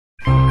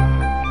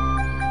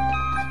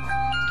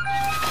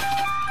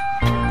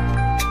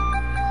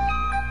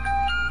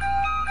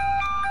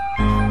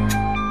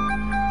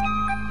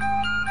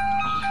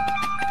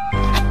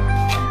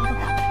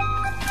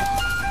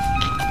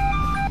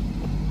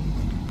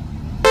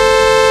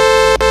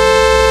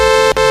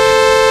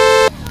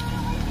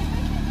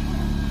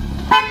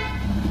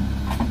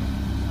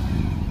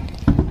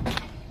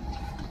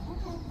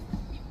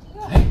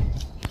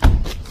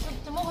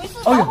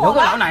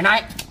奶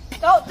奶。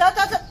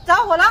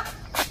走，我了。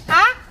啊？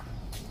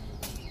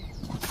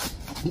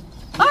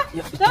啊？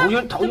头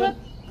晕，头晕。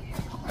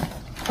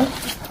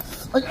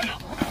哎呀！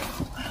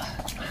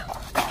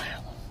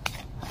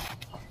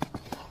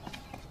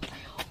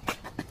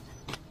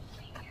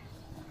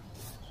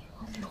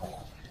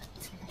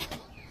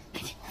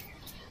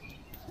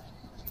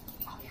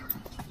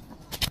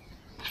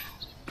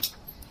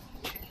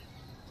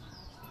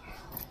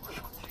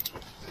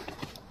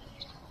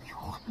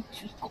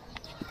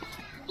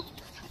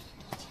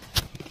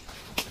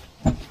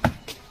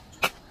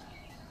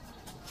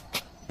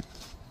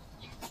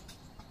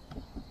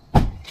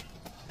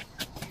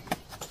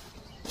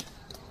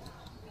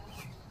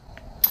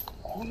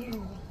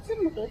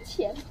这么多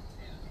钱，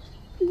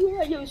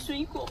还有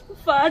水果，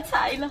发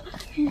财了！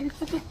哎呀，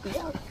这个不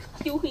要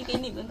丢回给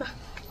你们吧。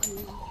哎呦，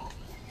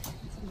这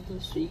么多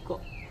水果，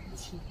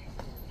钱，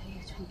还有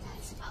穿戴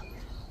是吧？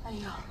哎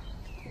呀，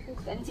这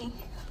个赶紧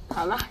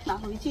好了，拿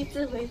回去，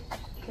这回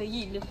可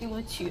以留给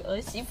我娶儿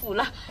媳妇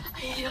了。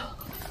哎呦，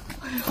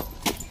哎呦。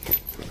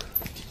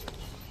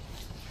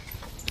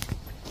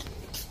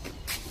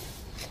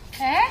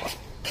哎，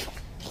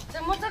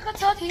怎么这个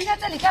车停在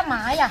这里干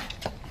嘛呀？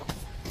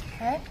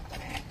哎，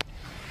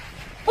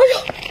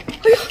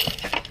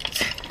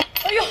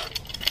哎呦，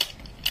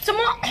怎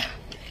么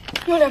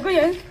有2个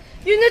人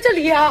晕在这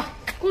里啊？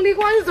工地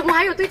官怎么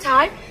还有堆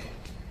柴？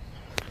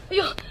哎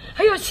呦，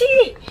还有气，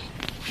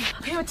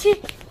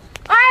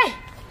哎，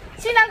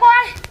新郎官，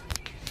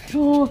哎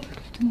呦，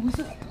怎么回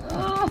事？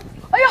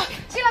哎呦，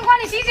新郎官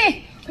你醒醒！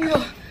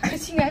哎呦，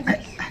新娘子，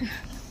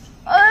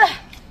哎，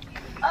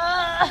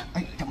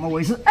怎么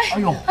回事？哎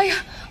呦，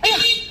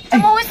怎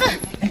么回事？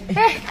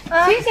哎，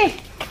醒醒！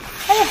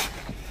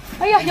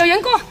哎呀，有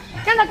人过，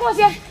让他过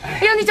先。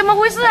哎呀，你怎么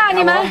回事啊？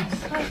你们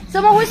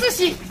怎么回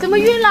事？怎么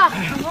晕了？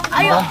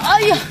哎呀，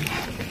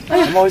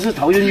怎么回事？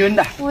头晕晕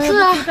的。是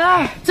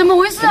啊，怎么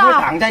回事啊？怎么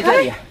会躺在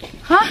这里啊？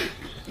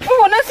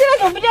我的项链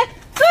怎么不见？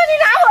这你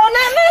拿我的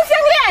那个项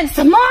链？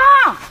什么？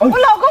我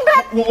老公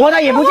他我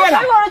的也不见了。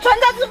我的传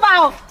家之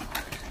宝。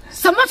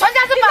什么传家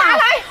之宝？拿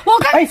来！我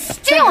跟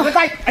借我的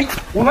袋，哎，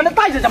我们的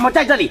袋子怎么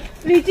在这里？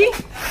礼金。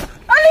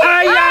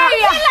哎呀！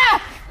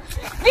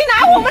你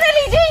拿我们的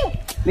礼金。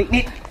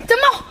你怎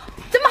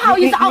么好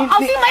意思？好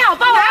心没好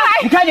报啊！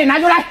你快点拿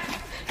出来！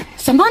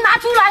什么拿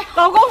出来？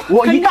老公，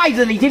我一袋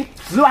子礼金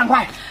10万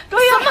块。对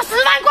呀，什么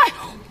10万块？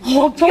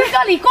我从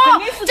这里过，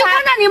就看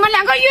到你们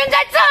2个晕在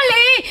这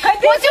里，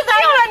我就救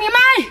了你们。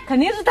肯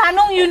定是他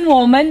弄晕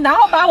我们，然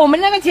后把我们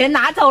那个钱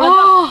拿走了。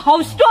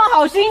好装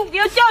好心，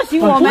又叫醒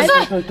我们。对，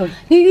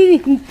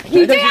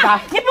你这样，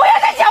你不要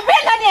再狡辩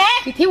了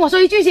你听我说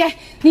一句先。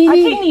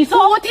听你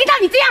说，我听到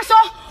你这样说，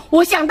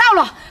我想到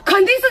了，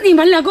肯定是你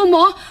们2个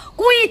魔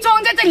故意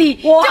装在这里，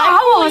就熬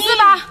我是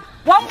吧？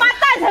王八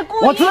蛋才故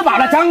意！我吃饱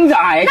了撑着，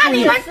哎，那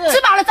你们吃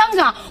饱了撑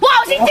着，我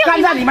好心救你们。我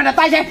看在你们的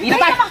袋先，你的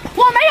袋。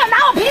我没有拿，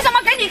我凭什么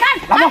给你看？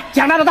老婆，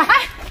抢他的袋。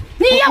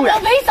你要我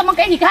凭什么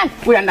给你看？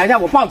不然等一下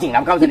我报警了，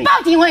我告诉你。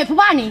报警我也不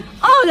怕你。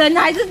2人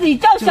还是你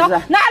叫嚣，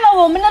拿了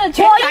我们的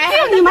钱财，我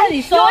救你们，我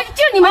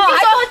救你们，还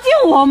说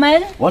救我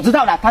们。我知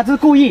道了，他是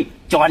故意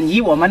转移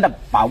我们的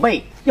宝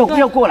贝，又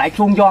过来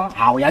装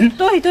好人。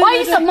对，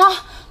为什么？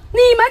你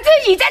们自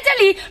己在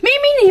这里，明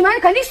明你们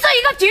肯定设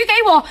一个局给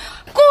我，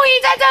故意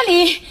在这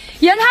里，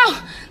然后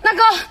那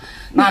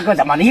个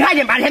什么，你快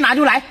点把钱拿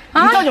出来！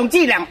你这种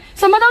伎俩，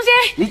什么东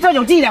西？你这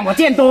种伎俩我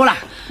见多了。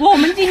我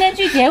们今天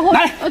去结婚，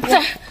来，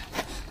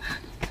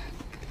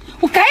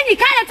我给你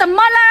看了，怎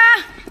么啦？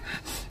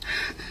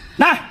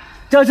那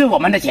这是我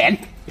们的钱，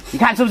你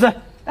看是不是？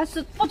但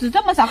是不止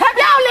这么少，看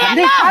要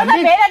脸的，藏在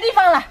别的地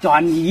方了。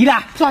转移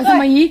了，转什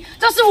么移？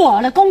这是我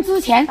的工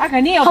资钱，他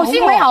肯定有好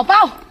心没好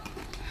报，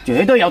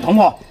绝对有同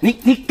伙。你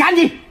赶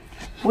紧，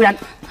不然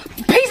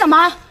凭什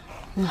么？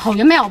好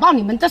人没好报，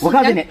你们这是。我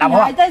告诉你，老婆，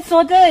你还在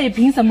说这里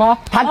凭什么？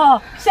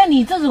像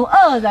你这种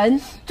2人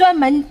专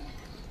门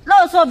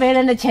勒索别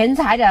人的钱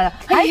财的，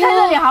还在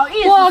这里好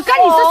意思？我跟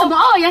你是什么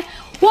2人？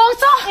我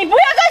说你不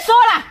要再说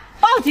了，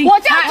报警！我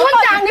叫村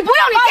长，你不用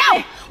你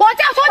叫，我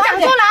叫村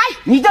长出来。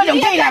你这种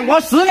伎俩我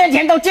10年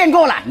前都见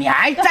过了，你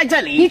还在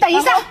这里？你等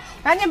一下，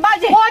赶紧报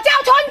警！我叫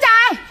村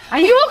长。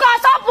如果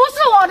说不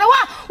是我的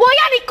话，我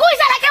要你跪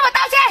下来给我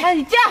道歉。那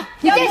你电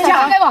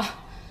话给我，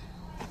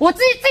我自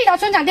己找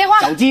村长电话。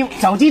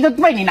手机都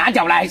被你拿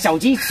走了，手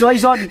机，所以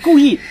说你故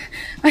意。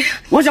哎呀，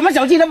我什么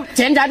手机都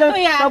钱财都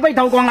被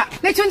偷光了。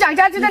那村长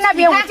家就在那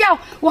边，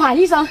我喊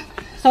一声。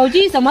手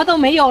机什么都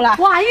没有了。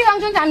我喊一声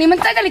村长，你们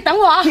在这里等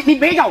我。你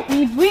别走，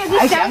你不要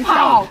再想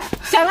跑，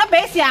想了别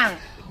想。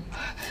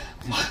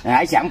你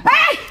还想跑？哎，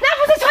那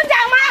不是村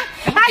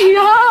长吗？哎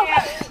呦，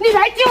你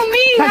来救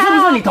命啊！那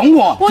是不是你同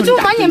伙？我出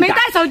门也没带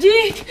手机。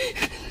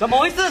怎么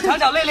回事？吵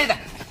吵累累的，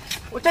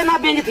我在那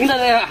边就停着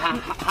那个。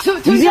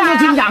你就是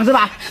村长是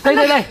吧？对，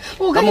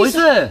怎么回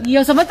事？你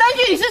有什么证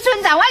据？你是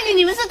村长，万一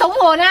你们是同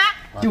伙呢？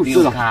就是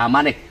了，他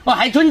妈的，我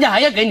还村长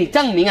还要给你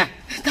证明啊！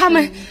他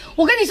们，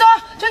我跟你说，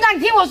村长，你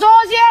听我说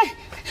先。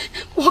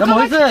我刚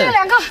刚这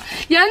2个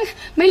人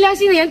没良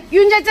心的人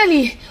晕在这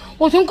里，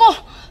我从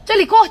这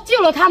里过救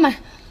了他们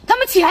他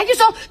们起来就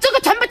说这个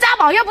全部家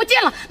宝又不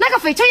见了，那个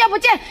翡翠又不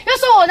见，又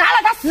说我拿了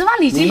他10万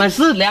礼金。你们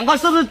两个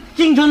是不是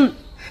进村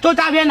做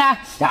诈骗的？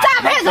诈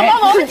骗什么？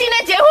我们今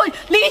天结婚，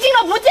礼金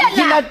都不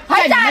见了，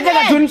还诈骗？这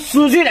个村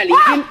失去了礼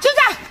金。村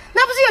长，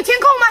那不是有监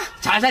控吗？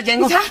查一下监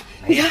控。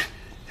你查。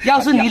要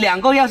是你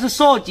2个要是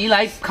涉及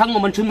来坑我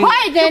们村民，快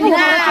点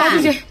啊！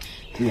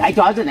你还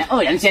抓这人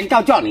恶人先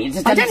告状，你这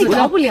反正你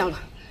逃不了了。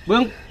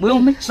不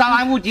用伤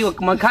害物及，我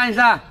们看一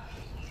下。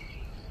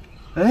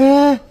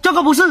哎，这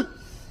个不是，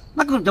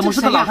那个怎么是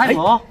个老太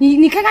婆？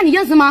你看看你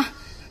认识吗？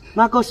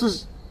那个是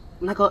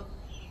那个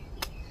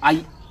阿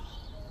姨，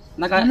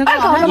那个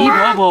姨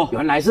婆婆，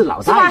原来是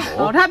老太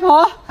婆。老太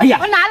婆，哎呀，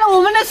我拿了我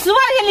们的10万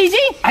元礼金。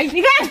哎，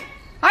你看，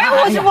还有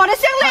我的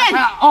项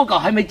链。恶狗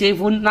还没结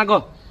婚，那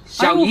个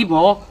小姨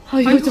婆，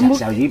哎呦，怎么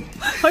小姨？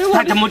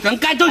她怎么能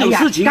干这种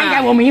事情啊？刚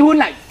才我迷昏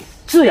了。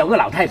是有个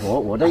老太婆，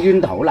我都晕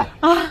头了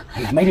啊！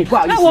哎呀，美女，不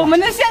好意思。那我们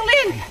的项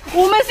链，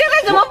我们现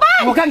在怎么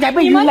办？我刚才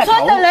被晕了头。你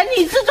们村的人，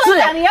你是村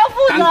长，你要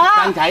负责啊！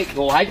刚才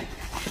我还，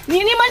你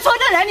们村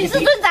的人，你是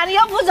村长，你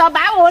要负责，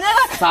把我那个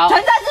陈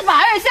山之宝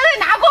还有项链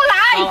拿过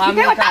来，你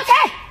给我道歉，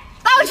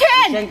道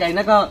歉。先给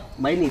那个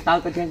美女道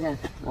个歉先，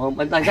我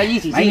们大家一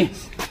起去。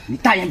你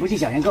大言不惭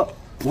小言哥，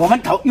我们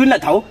晕了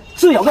头，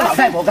是有个老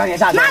太婆刚才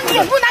上。那你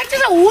也不能就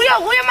是无缘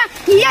吗？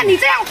你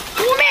这样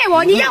污蔑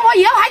我，你让我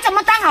以后还怎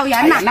么当好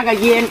人呢？那个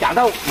烟搞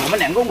到我们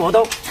2公婆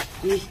都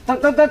那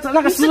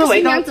个思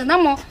维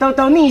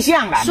都逆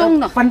向了，松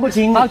了，分不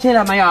清。道歉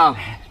了没有？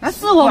那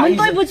是我们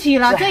对不起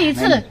了，这一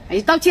次。哎，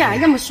道歉还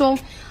那么松，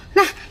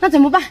那怎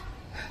么办？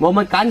我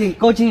们赶紧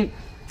过去。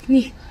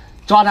你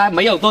抓他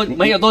没有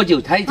多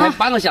久，才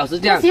半个小时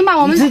这样。行吧，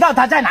我们知道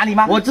他在哪里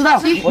吗？我知道，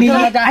你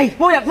哎，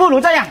不如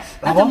这样，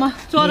老婆，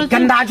你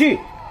跟他去，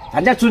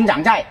反正村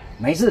长在，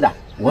没事的，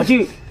我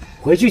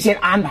回去先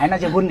安排那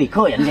些婚礼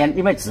客人先，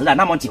因为迟了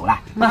那么久了。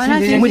那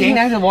行不行？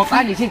我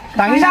带你去。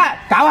等一下，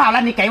搞好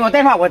了你给我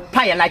电话，我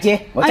派人来接，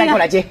我再过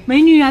来接。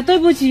美女啊，对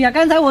不起啊，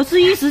刚才我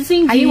是一时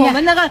兴起，我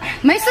们那个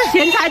没事，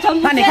钱财全不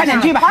见了。那你快点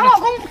去吧，还我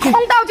公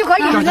道就可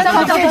以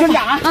了。走，谢村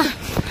长啊。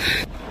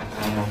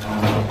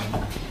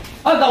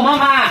二狗妈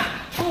妈，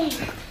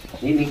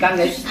你刚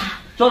才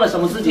做了什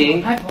么事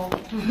情？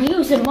没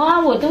有什么啊，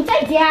我都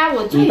在家，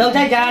你都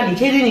在家，你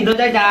确定你都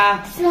在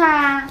家？是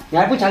啊。你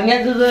还不承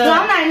认是不是？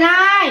老奶奶，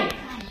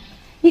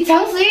你诚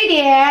实一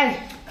点。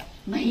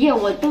没有，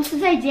我都是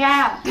在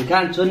家。你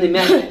看村里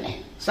面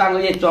上个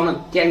月装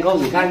了监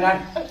控，你看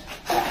看。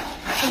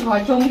我还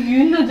装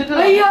晕了这个。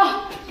哎呦，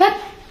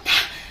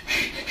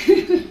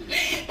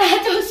他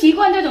就习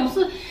惯这种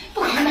事，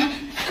不可能。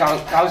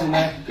搞什么？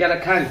让他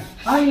看。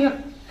哎呀。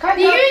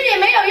你晕也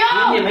没有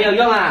用，晕也没有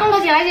用啊！动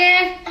起来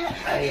先。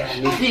哎呀，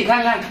你自己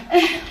看看，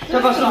这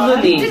个是不是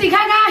你？自己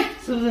看看，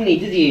是不是你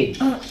自己？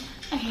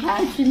哎呀，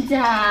村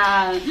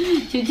长，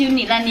求求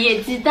你了，你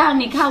也知道，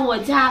你看我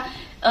家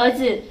儿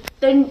子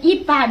都一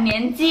把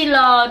年纪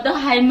了，都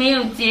还没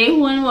有结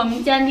婚，我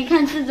们家你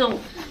看这种，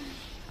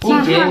不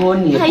结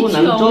婚也不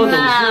能做这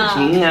种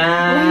事情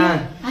啊！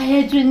哎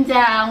呀，村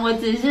长，我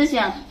只是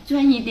想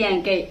赚一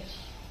点给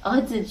儿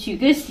子娶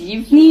个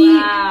媳妇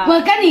啊！我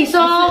跟你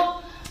说。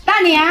大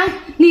娘，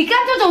你干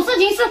这种事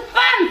情是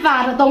犯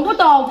法的，懂不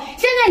懂？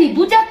现在你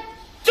不叫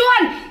赚，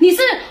你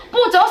是不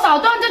走手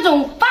段这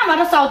种犯法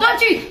的手段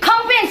去坑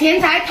骗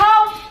钱财偷，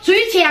属于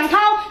抢偷，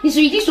你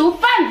已经属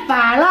犯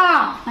法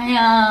了。哎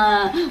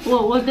呀，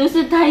我都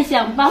是太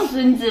想抱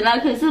孙子了，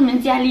可是我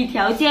们家里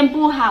条件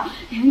不好，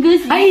连个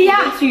媳妇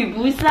都娶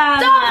不上、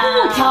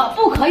这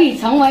不可以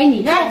成为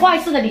你做坏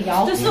事的理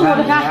由。这是我的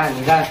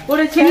你看，我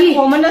的钱，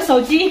我们的手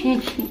机，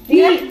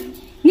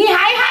你还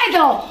害得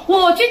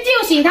我去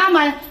救醒他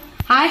们，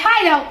还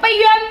害得被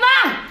冤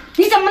枉，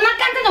你怎么能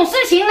干这种事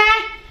情呢？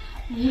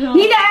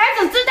你的儿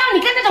子知道你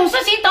干这种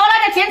事情得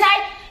来的钱财，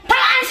他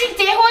安心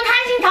结婚，安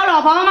心讨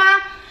老婆吗？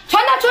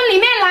传到村里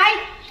面来，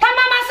他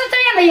妈妈是这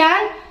样的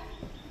人，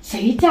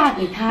谁嫁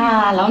给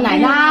他？老奶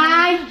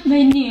奶，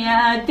美女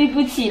啊，对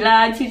不起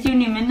啦，求求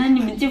你们了，你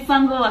们就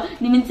放过我，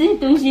你们这些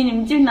东西你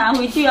们就拿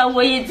回去啊，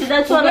我也知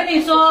道错了。我跟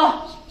你说。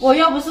我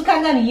要不是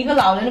看在你一个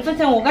老人的份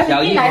上，我刚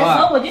才进来的时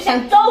候我就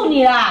想揍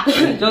你啦。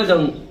你这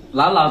种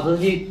老实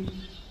去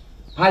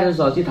派出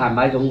所去坦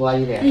白总快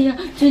一点。哎呀，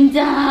村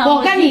长，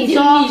我跟你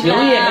说，求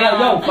也没有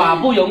用，法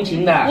不容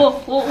情的。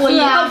我以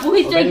后不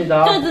会再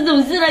做这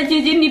种事了，求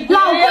求你。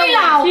老归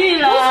老，不是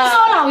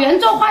说老人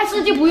做坏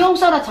事就不用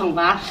受到惩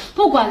罚，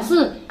不管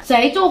是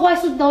谁做坏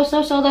事都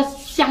受到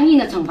相应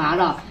的惩罚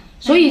了。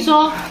所以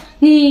说，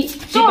你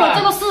做了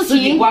这个事情，自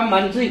己关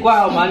门，自己关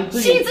好门，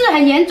性质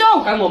很严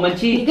重。跟我们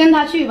去，你跟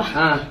他去吧。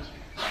啊，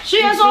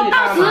虽然说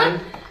到时，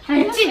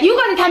如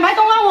果你坦白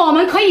公开，我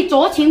们可以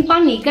酌情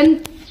帮你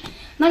跟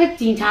那个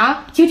警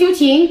察求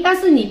情，但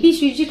是你必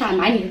须去坦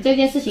白你的这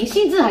件事情，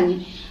性质很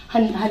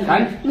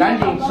赶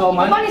紧锁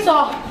门。我帮你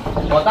锁。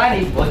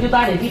我就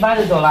带你去派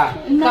出所了。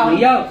你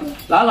要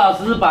老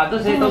实把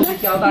这些东西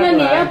交代出来。那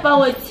你要帮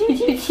我求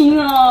情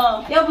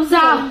哦，要不是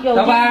有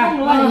监控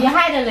的话，你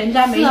害了人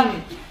家美女。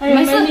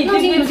没事，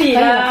对不起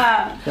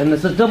啦。真的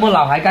是这么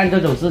老还干这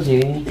种事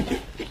情。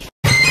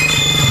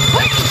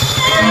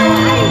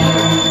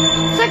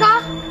帅哥，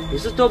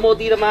是坐摩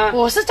的的吗？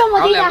我是坐摩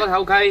的两个的。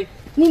头开。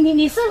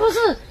你是不是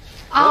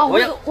啊？我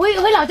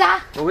回老家。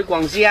我回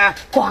广西啊。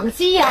广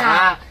西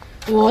呀，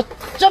我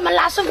专门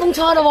拉顺风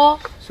车的哦。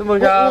顺风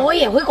车。我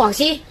也回广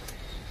西。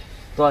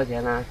多少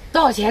钱呢？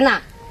多少钱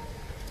呐？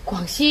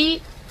广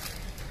西，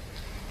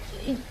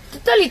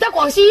这里到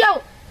广西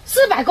要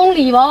400公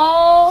里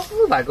哦。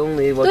400公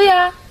里，对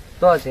呀。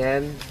多少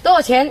钱？多少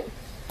钱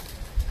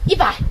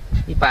？100。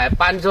100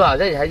班车好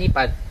像也才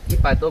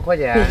100多块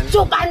钱。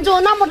坐班车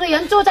那么多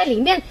人坐在里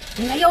面，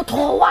人家又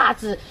脱袜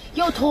子，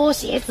又脱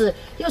鞋子，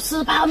又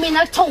吃泡面，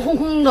那臭烘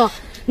烘的。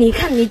你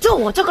看，你坐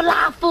我这个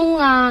拉风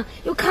啊，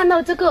又看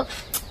到这个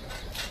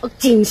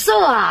景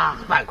色啊。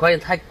100块钱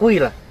太贵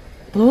了。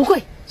不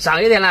贵。少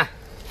一点啦。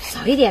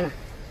少一点了。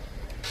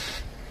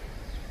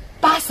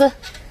80。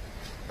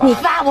你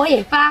发我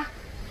也发。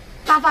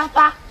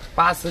发。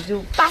80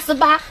就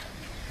88。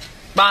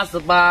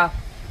88。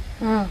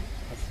嗯。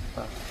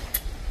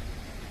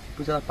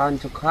不知道班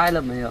车开了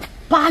没有？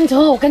班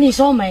车我跟你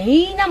说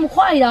没那么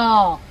快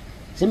的，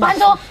班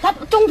车它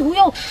中途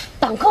又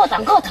等客，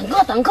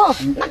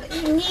那个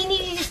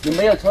你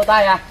没有车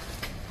带啊？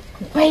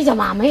背着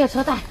嘛，没有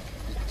车带。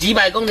几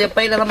百公里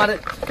背了他妈的，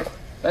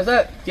没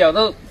事，脚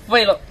都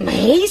废了。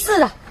没事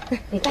的，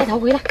你戴头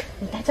盔了，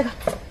你戴这个。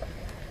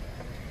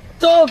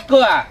这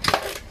个啊，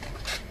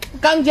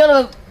刚交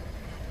了，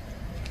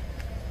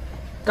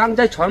刚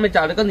在船里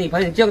找了个女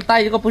朋友，就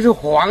戴这个不是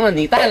黄了，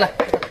你戴了。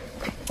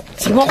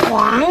什么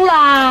黄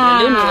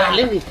啦？留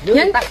你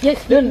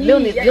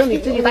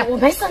自己戴。我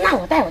没事，那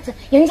我戴我这，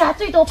人家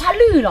最多怕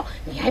绿了，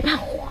你还怕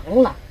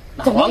黄了？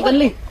黄跟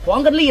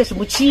绿有什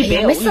么区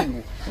别？没事，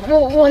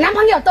我男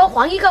朋友多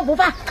黄一个不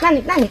怕，那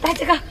你戴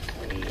这个。哎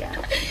呀，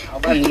好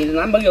吧，你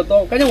男朋友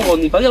多，感觉我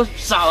女朋友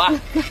少啊。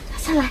那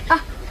上来啊！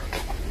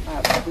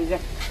头盔先，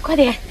快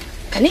点，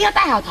肯定要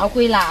戴好头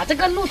盔啦，这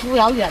个路途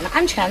遥远了，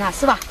安全啊，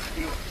是吧？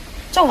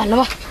坐稳了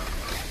吧？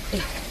哎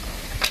呀。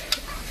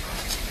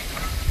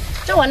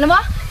坐稳了吗？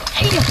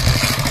哎呀！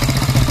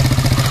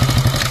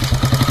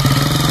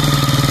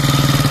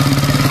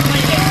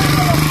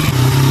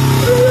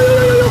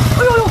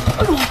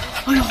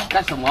哎呦！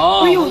干什么？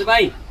哎呦！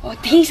我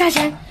停一下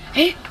先。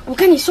哎，我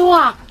跟你说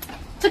啊，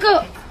这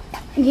个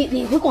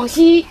你回广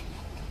西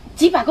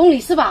几百公里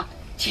是吧？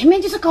前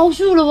面就是高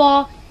速了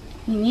哦。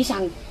你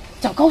想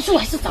走高速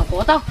还是走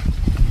国道？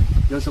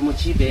有什么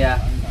区别啊？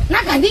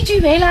那肯定区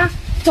别啦。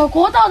走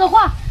国道的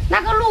话，那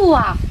个路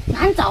啊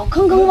难走，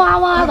坑坑洼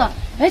洼的。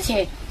而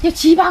且要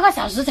7、8个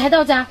小时才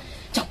到家，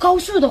走高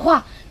速的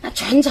话，那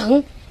全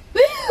程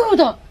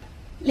的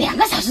2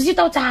个小时就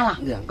到家了。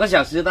2个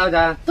小时就到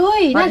家？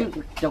对，那就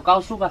走高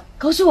速吧。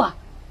高速啊，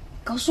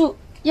高速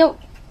要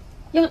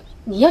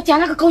你要加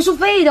那个高速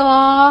费的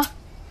哦。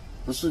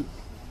不是，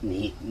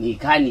你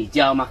开你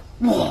交吗？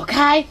我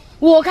开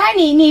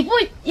你不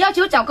要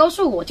求走高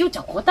速，我就走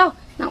国道，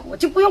那我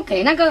就不用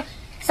给那个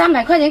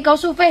300块钱高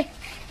速费。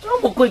这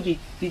么贵，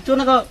你坐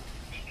那个。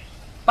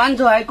班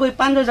车还贵，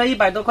班车才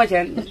100多块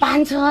钱。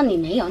班车你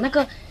没有那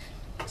个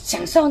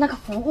享受那个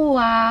服务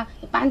啊，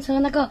班车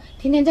那个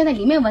天天在那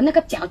里面闻那个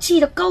脚气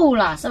都够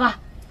了，是吧？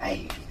哎，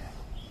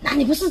那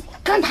你不是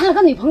刚谈了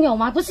个女朋友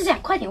吗？不是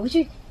想快点回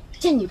去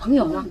见女朋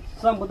友吗？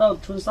上不到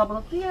村，上不到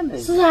店的。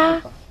是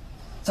啊，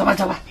走吧。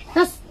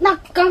那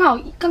刚好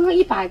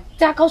100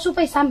加高速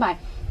费300，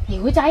你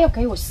回家要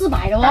给我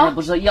400了哦。当然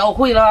不是优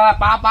惠了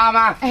88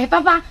吗？哎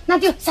，88，那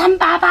就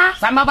388。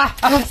388，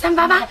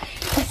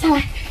上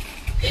来。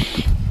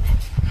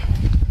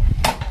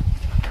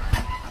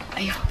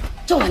哎呀，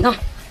坐稳了，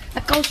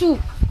那高速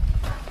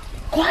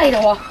快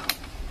的哦，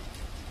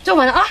坐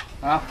稳了啊！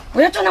好，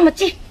不要坐那么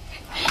近。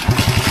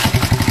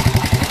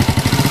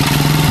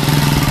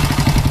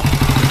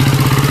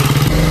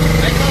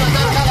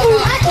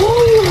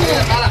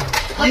到了。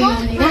哎呦，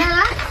你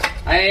看，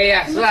哎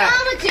呀，是啊。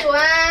那么久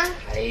啊？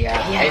哎呀，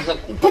还是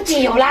不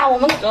久啦，我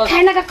们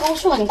开那个高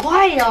速很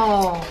快的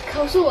哦。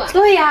高速啊？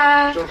对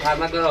呀。就他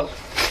那个。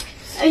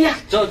哎呀，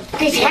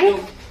给钱。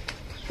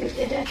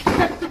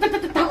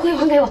头盔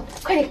还给我，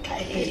快点！哎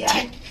呀，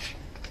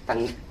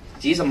等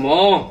急什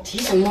么？急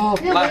什么？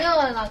要不要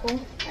啊，老公？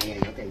哎呀，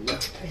有点热。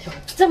哎呦，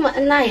这么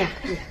恩爱呀！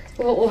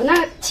我那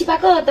7、8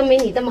个都没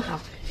你这么好。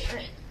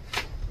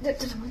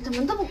怎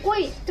么这么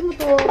贵，这么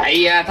多？哎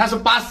呀，他是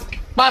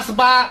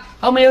88，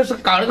后面又是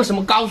搞了个什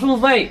么高速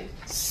费，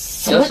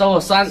就收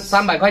我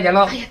300块钱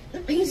喽。哎呀，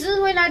平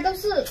时回来都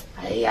是，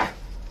哎呀，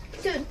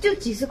就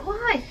几10块。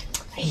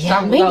哎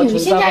呀，美女，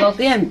现在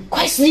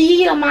快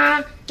11了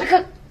吗？那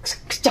个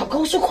走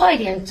高速快一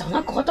点，走那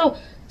国道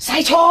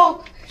塞车。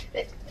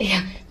哎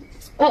呀，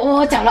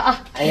我走了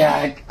啊。哎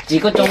呀，几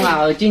个钟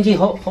啊，进去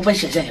后背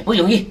水也不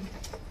容易，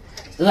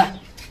是吧？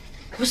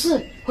不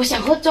是，我想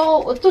喝粥，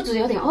我肚子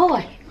有点饿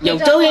哎。有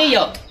粥也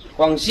有，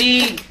广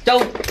西粥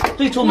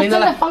最出名的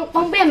了。真的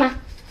方便吗？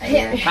哎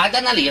呀，他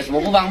在那里有什么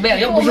不方便？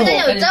又不是我们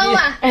有粥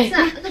啊，哎，是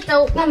啊，那个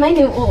粥。那美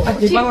女，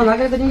你帮我拿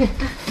这个进去。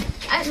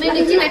哎，美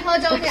女进来喝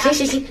粥去啊。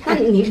行，那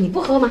你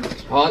不喝吗？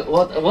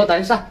我等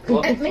一下，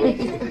哎，美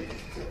女，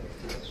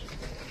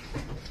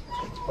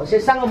我先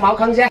上个茅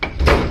坑先。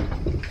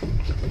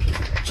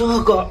这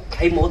个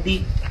黑摩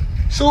的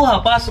说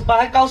好88，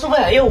还高速费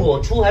还要我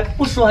出，还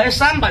不说还要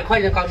300块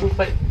钱高速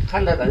费，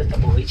看他怎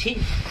么回气？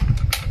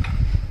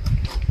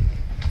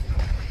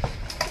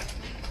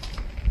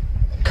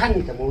看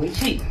你怎么回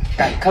气，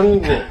敢坑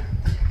我！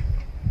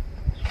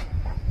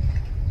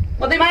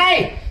我的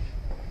妹，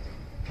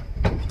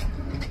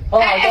喝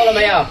好多了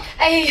没有？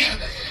哎呀，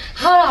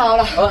好了好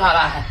了，喝好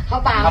了，好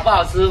饱，好不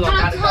好吃？我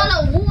看喝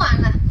了5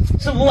碗了，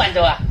是5碗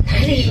粥啊？哪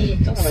里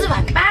？4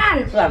碗半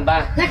，4碗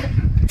半。那个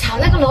炒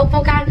那个萝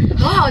卜干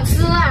好好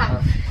吃啊！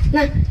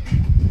那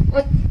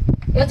我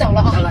走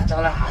了啊。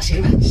走了，好，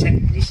行了，行，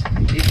你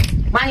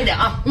慢一点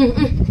啊。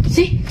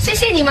行，谢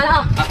谢你们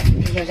啊。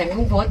哎呀，人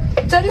公婆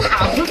真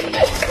好。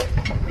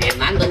也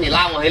难得你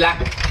拉我回来。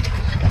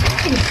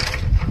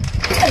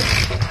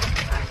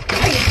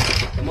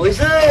怎么回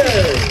事？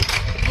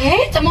哎，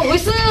怎么回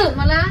事？怎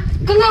么啦？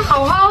刚刚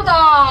好好的。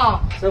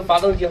这发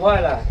动机坏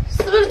了。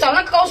是不是找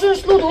那高速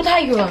路途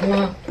太远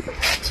了？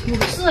怎么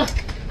回事啊？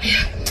哎呀，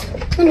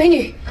那美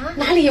女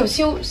哪里有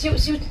修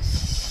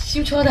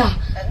车的？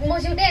摩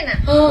修店啊？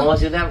摩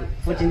修店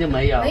附近就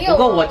没有。不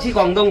过我去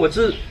广东，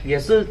也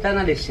是在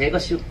那里学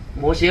个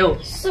摩修。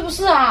是不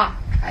是啊？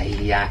哎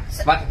呀，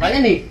反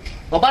正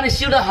我帮你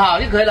修得好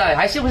就可以了，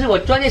还是不是我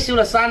专业修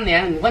了3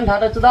年？你问他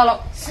都知道了。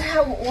是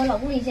啊，我老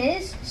公以前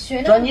学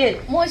的专业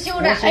摩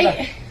修的。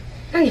哎，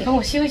那你帮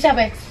我修一下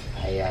呗。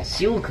哎呀，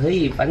修可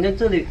以，反正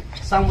这里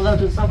上不到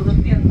就上不到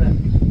电的，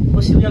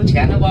不修要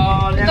钱的不？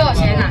多少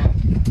钱啊？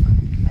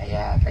哎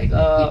呀，给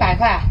个100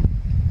块啊，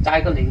加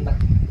一个0吧。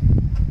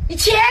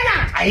1000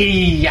啊！哎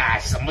呀，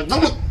什么那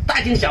么大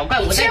惊小怪？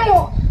我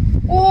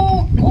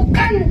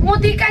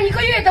得干1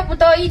个月都不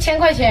得1000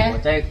块钱。我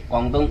在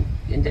广东，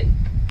人家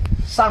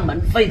上门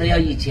费都要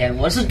1000，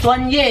我是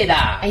专业的。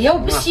哎呀，我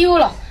不修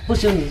了，不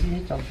修你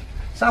走，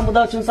上不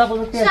到村上不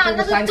到店，是啊，那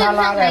个镇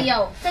上没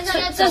有，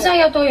镇上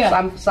要多远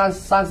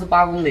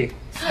？38公里。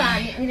是啊，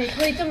你得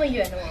推这么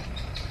远的哦。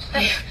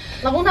哎呀，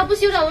老公他不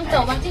修了，我们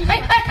走吧，进去。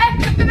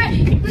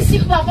别，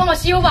修吧，帮我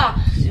修吧。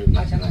修，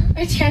拿钱来。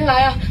哎，钱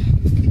来啊！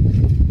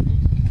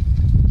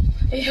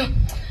哎呀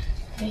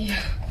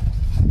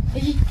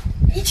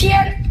，1000。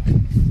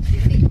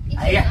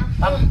哎呀，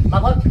老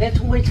婆，给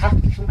冲杯茶。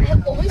哎呀，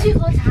我们去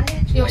喝茶嘞。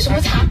有什么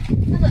茶？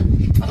那个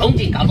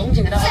搞龙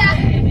井给他。是啊，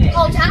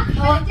好茶，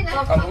好啊，进来。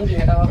搞龙井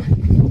给他。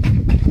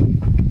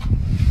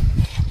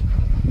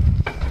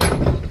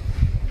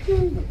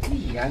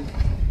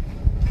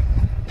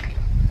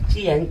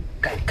既然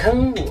敢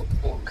坑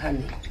我看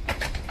你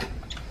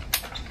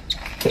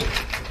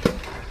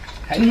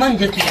还闷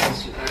着点，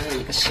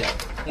一个小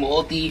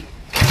摩的。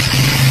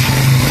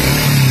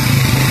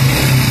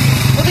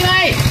我进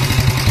来，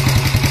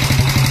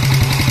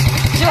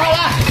修好了，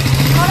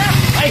好了。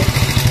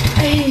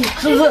哎，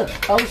是不是？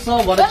都说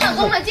我的我老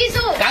公的技术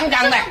杠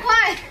杠的，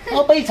快，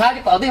喝杯茶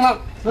就搞定了，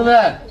是不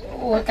是？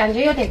我感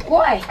觉有点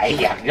怪。哎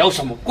呀，有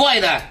什么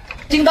怪的？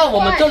进到我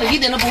们这里一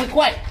点都不会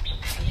怪。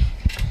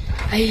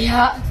哎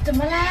呀，怎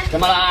么啦？怎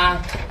么啦？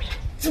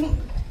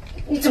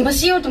你怎么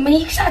修？怎么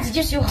一下子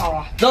就修好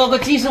了？这个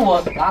技术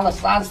我拿了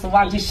30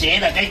万去学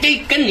的，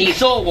跟你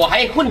说，我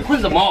还混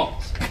什么？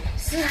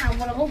是啊，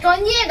我老公专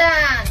业的。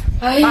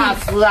大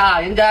师啊，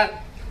人家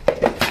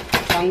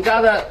厂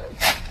家的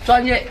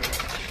专业，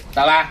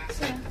走吧。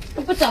是啊。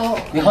不走。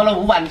你喝了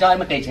5碗粥还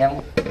没给钱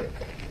我？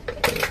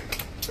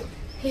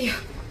哎呀，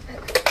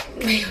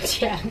没有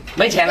钱。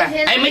没钱了？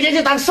哎，没钱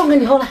就当送给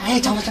你喝了。哎，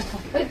走。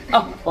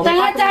哦，让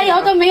他加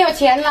油都没有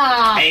钱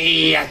了。哎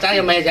呀，加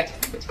油没有钱。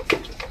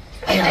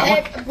哎呀，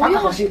老婆，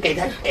好心给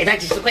他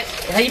几十块，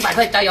给他100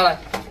块加油了。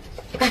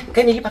哎，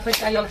给你100块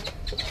加油了。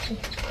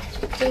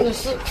真的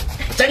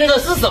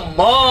是什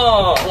么？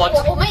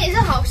我们也是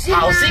好心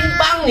好心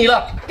帮你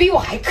了，比我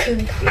还坑。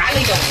哪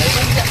里有？我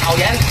们是好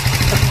人。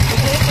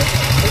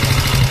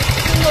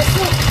真的是。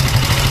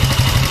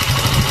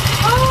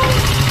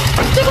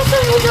这个是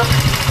如何？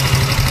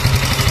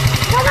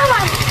看到吗？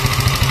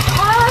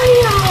哎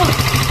呀，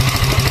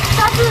他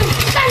是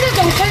干这种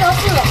缺德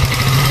事了。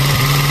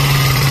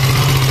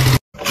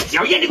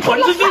小燕，你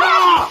滚出去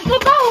吧！老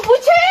爸，我不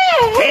去。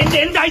天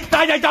天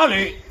待在家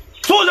里，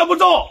说都不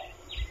做，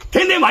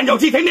天天玩游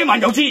戏。那不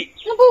玩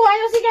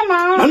游戏干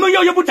嘛？男朋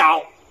友又不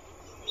找，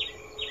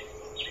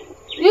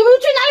你们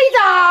去哪里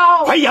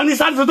找？培养你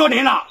30多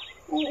年了。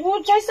我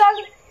才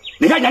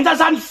你看人家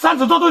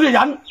30多岁的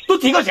人都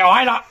几个小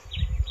孩了。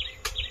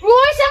我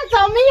想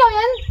找，没有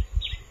人。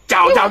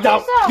找，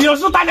你要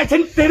是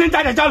天天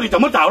待在家里，怎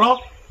么找咯？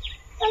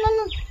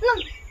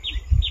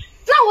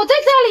那我在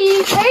这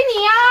里陪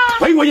你啊！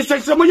陪我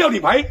什么要你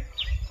陪？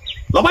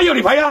老爸要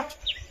你陪啊！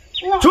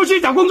出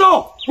去找工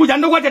作，不然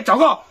的话就找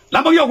个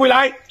男朋友回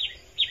来。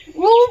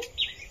我都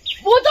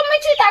没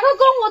去打过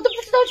工，我都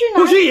不知道去哪。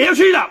不去也要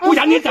去的，不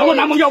然你找个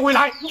男朋友回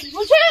来。不去。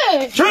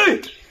去。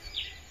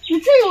不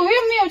去，我又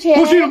没有钱。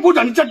不去，不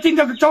然你今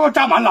天招个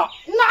家满了。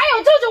哪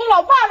有这种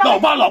老爸了？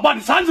老爸，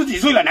你30几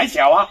岁了，还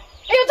小啊？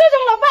哎呦，这种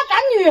老爸赶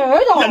女儿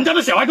的。人家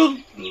的小孩都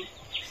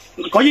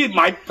可以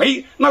买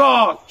陪那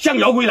个香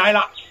油回来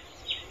了，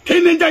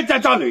天天在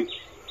家里，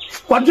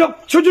管着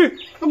出去。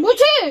我不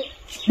去。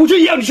不去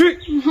也要你去，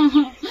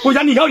不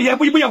然以后你也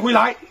不要回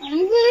来。哪有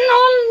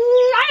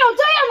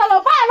这样的，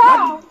老爸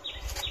了？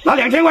拿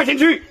2000块钱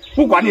去，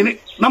不管你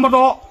那么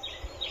多，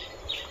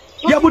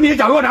要不你也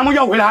找个男朋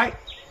友回来。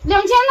2000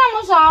那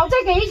么少，再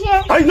给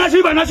1000。哎，那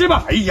去吧，那去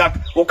吧。哎呀，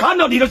我看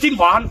到你都心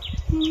烦，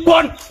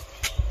滚！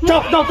走！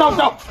滚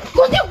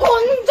就滚，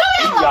这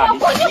样了，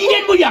滚就滚。一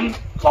点不养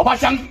老爸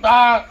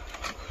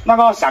那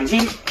个赏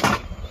心，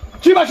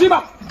去吧。不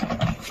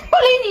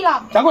理你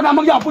了。找个男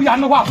朋友，不然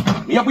的话，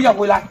你要不要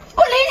回来？不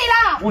理你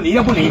了。不理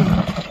就不理。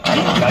哎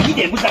呀，一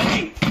点不伤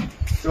心，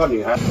这个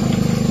女孩。怎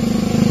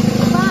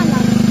么办呢？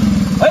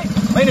哎，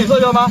美女坐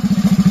车吗？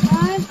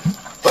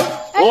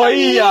哎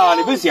呀，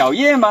你不是小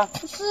燕吗？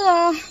不是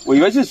啊。我以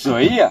为是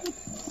谁呀？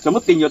怎么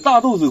顶着大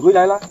肚子回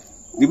来了？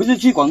你不是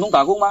去广东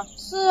打工吗？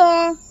是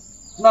啊。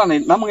那你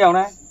男朋友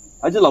呢？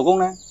还是老公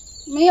呢？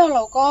没有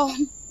老公。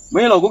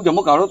没有老公，怎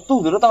么搞得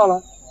肚子都大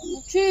了？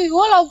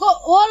我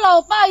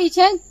老爸以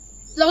前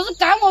老是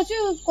赶我去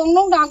广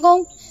东打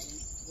工，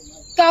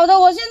搞得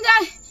我现在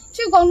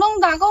去广东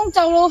打工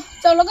找了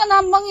个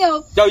男朋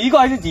友。找一个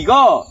还是几个？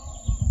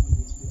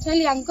才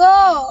2个。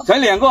才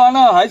2个啊？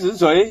那孩子是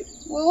谁？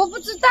我不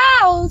知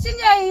道，现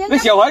在人家那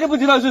小孩都不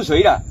知道是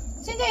谁的。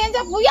现在人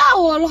家不要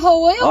我了，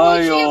我又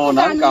回去又不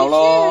敢回去，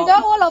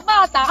然后我老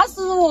爸打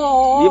死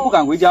我。你也不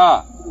敢回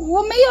家？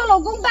我没有老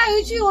公带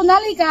回去，我哪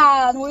里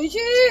敢回去？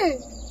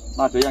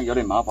那这样有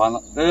点麻烦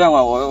了。这样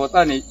啊，我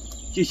带你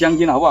去相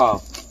亲好不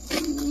好？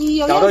你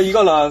有找到一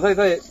个了，再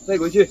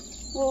回去。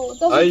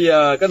哎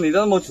呀，跟你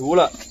那么熟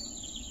了。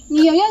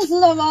你有认识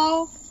的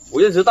吗？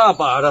我认识大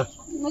把的。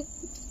那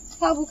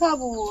靠不靠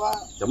谱啊？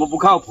怎么不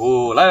靠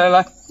谱？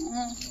来。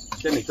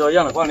像你这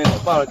样的话，你老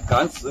爸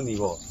敢死你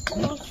哦！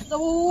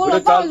我老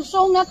爸很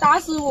凶，要打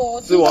死我。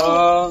是我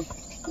啊。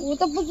我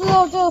都不知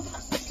道这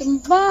怎么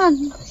办。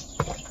你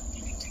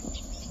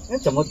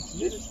怎么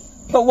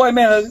到外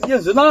面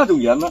认识那种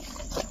人呢？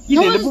一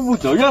点都不负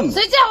责任。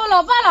谁叫我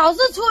老爸老是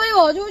催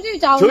我就去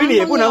找？催你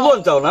也不能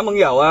乱找男朋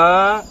友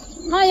啊。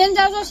那人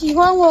家说喜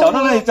欢我，找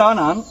到那些渣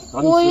男。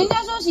人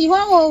家说喜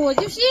欢我，我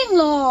就信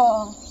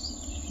了。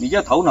你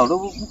这头脑都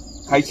不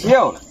开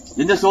窍了，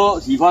人家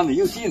说喜欢你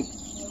又信。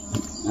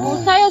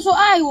他又说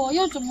爱我，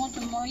又怎么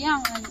样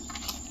了？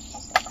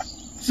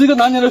是个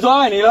男人都说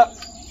爱你了，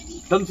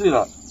真是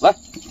的。来，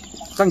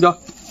上车。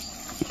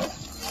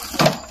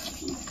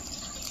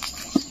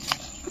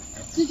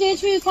直接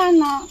去看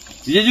啦。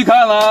直接去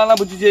看啦，那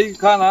不直接去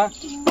看啦？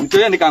你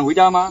这样你敢回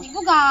家吗？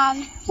不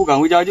敢。不敢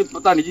回家就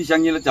带你去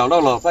相亲了，找到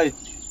了再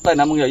带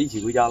男朋友一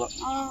起回家了。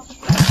啊。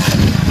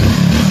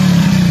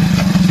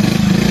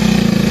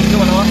吃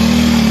完了吗？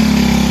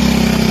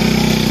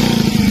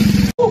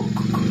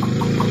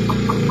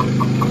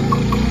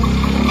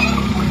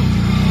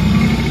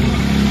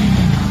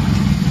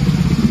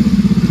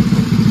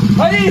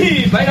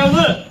哎，白同志，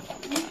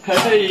哎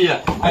呀，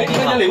哎，你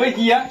在家里喂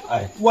鸡啊？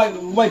哎，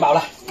喂饱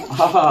了。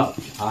哈哈，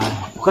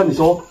哎，我跟你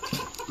说，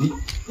你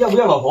要不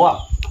要老婆啊？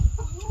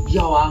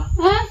要啊。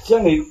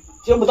像你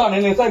这么大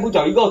年龄，再不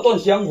找一个断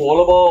香火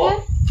了不？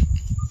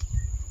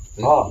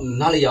啊，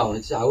哪里有？你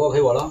找过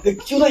给我了。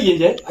就在眼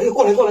前。哎呀，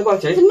过来，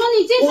谁？怎么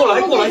你介绍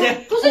过来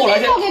先？不是介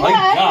绍给他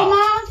儿子吗？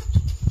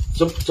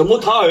怎么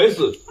他儿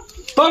子？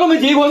他都没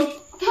结婚。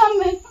他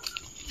没。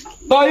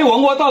大一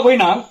文化大灰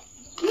男。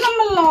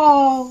那么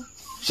老。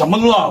什么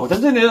老？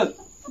真是的，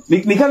你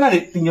看看你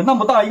顶着那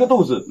么大一个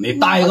肚子，你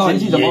大一个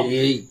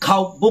也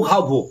不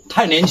靠谱？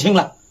太年轻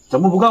了。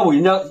怎么不靠谱？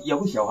人家有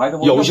个小孩的。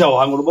有小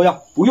孩我都不要，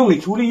不用你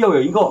出力，要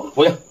有一个。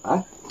不要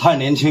啊，太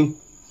年轻。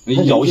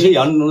有些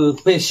人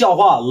被笑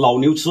话老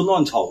牛吃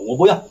乱草，我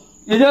不要。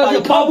人家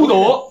巴不得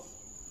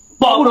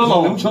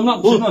老牛吃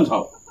乱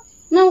草。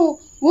那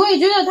我也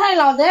觉得太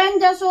老的，人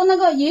家说那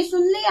个爷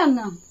孙恋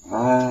呢。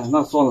哎，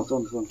那算了。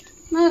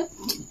那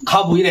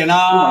靠谱一点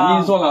啦。不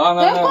满意算了啊。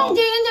然后逛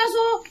街，人家说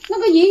那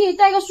个爷爷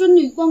带个孙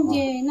女逛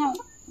街，那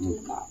怎么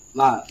搞？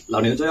那老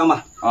牛这样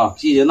吧，啊，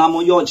既然那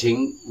么热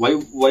情，为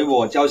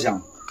我着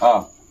想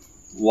啊，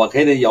我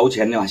给你油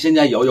钱了，现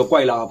在油又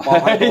贵了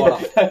，8块多了。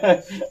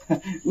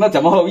那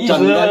怎么好意思？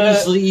整个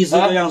意思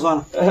这样算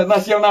了。那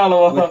笑纳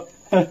了吗？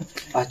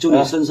啊，祝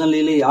你顺顺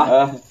利利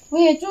啊！我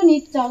也祝你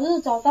早日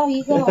找到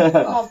一个老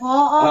婆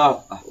啊！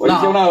我就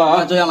笑纳了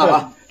啊，这样了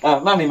啊！啊，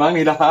那你忙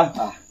你的啊！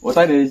我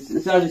带你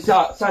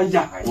下一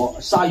家海。我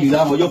下雨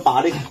了，我就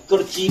把那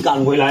个鸡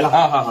赶回来了。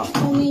好。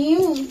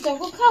你找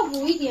个靠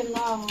谱一点的。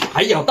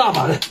还有大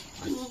把的。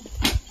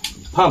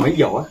怕没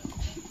有啊？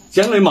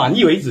想你满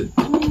意为止。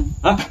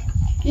啊。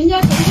人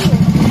家嫌弃我。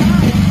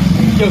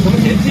有什么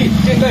嫌弃？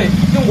现在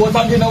用我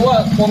3000的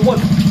光棍，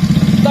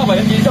大把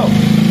人接受。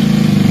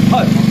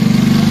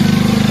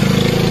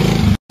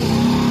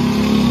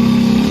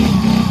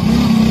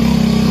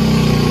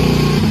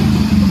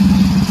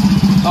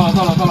到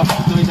了，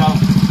最后一家了。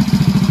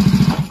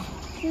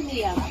这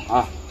里啊。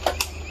啊，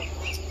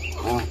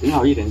挺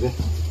好一点的，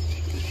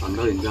转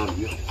到人家里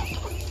面。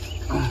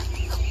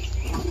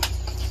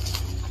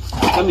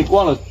跟你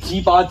逛了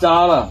7、8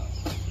家了，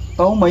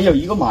都没有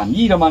一个满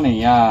意的吗你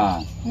呀？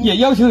也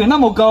要求你那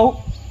么高。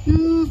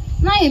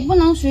那也不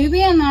能随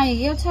便啊，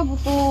也要差不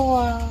多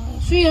啊。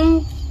虽然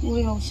我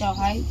有小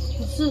孩，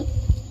可是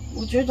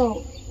我觉得我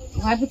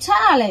还不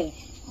差嘞。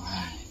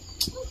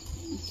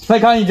再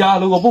看一家，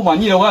如果不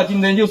满意的话，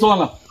今天就算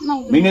了，那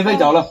我明天再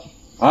找了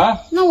啊。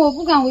那我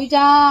不敢回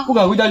家。不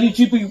敢回家就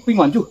去宾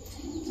馆住，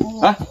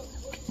啊，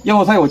让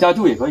我在我家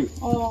住也可以。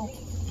哦。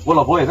我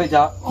老婆也在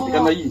家，你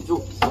跟她一起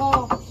住。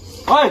哦。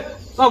喂，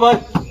大伟，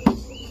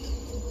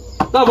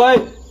大伟，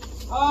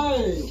哎，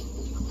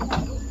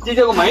介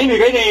绍个美女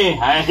给你。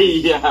哎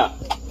呀，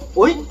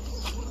喂，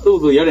肚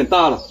子有点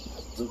大了，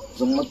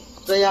怎么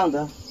这样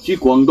的？去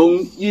广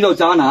东遇到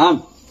渣男。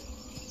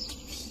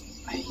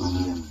哎呀，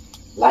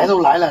来都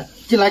来了，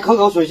进来喝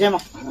口水先吧。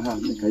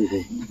可以，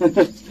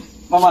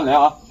慢慢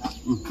聊啊。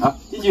好，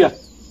进去。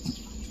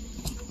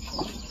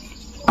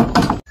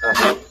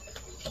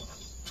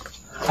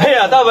哎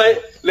呀，大伟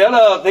聊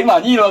得挺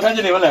满意了，看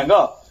见你们两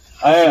个。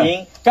哎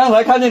呀，刚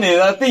才看见你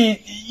的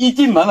一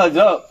进门的时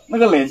候，那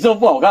个脸色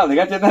不好看，你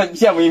看现在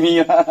笑眯眯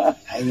啊。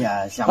哎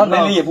呀，想不到他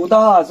年龄也不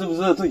大，是不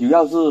是？最主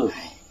要是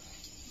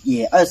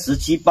也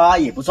27、8，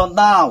也不算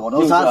大，我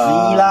都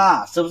31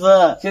啦，是不是？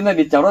现在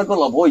你找到一个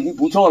老婆已经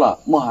不错了，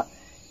妈，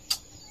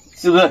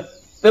是不是？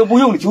都不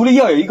用你出力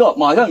要有一个，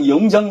马上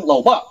荣升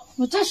老爸。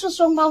我这是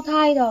双胞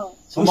胎的。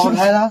双胞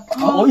胎啦？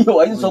我以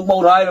为是双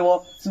胞胎的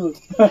哦，是不是？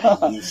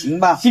也行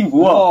吧，幸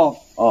福哦。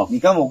哦，你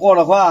跟我过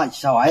的话，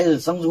小孩子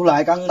生出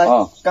来，刚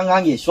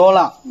刚也说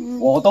了，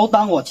我都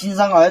当我亲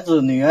生儿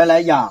子、女儿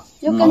来养。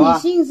要跟你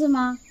姓是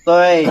吗？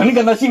对，肯定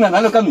跟他姓了，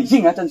难道跟你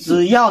姓啊？真是。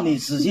只要你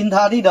死心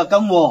塌地的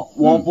跟我，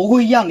我不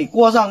会让你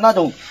过上那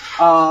种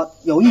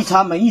有一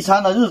餐没一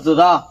餐的日子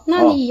的。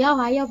那你以后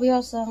还要不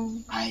要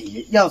生？哎，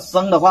要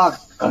生的话，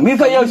肯定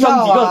是要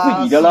生几个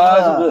自己的啦，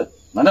是不是？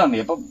难道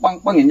你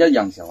帮人家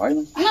养小孩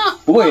吗？那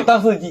不过也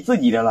当是自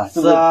己的啦，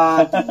是不是？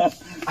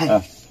哎，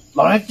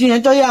老人既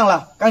然这样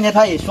了，刚才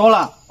他也说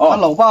了，他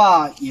老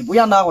爸也不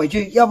让他回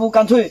去，要不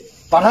干脆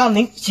把他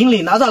行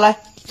李拿上来，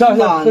今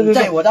晚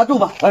在我家住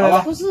吧。来，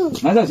不是，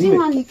拿上行李。今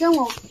晚你跟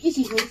我一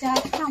起回家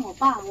看我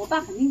爸，我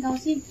爸肯定高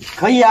兴。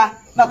可以啊，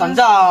那等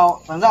着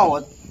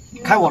我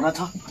开我的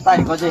车带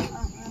你过去，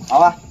好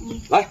吧？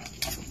来，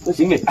这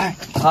行李。哎，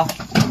好。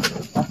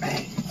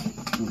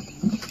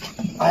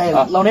哎，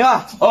老牛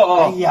啊，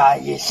哎呀，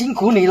也辛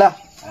苦你了，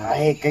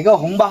哎，给个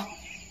红包，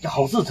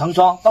好事成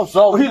双，到时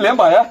候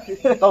200啊，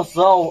到时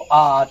候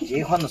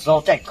结婚的时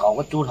候再搞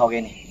个猪头给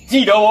你，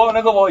记得哦，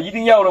那个我一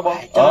定要的不？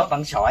这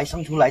等小孩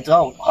生出来之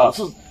后，好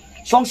事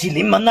双喜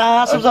临门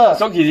啊，是不是？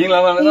双喜临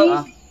门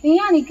啊！你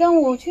让你跟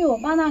我去我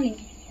爸那里，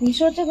你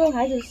说这个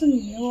孩子是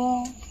你的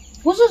哦，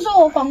不是说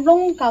我广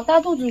东搞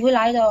大肚子回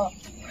来的。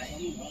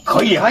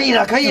可以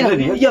了，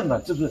你要认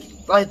了，是不是？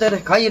哎，对，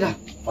可以的。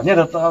反正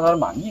他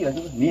满意了，是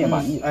不是？你也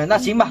满意。哎，那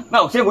行吧，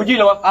那我先回去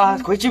了吧。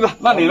回去吧。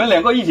那你们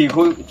两个一起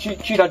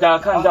去他家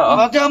看一下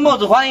啊。叫墨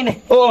子欢迎你。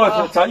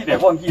哦，差一点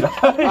忘记了。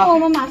我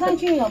们马上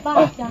去我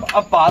爸家。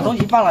把东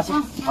西放了先，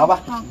好吧？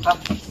好。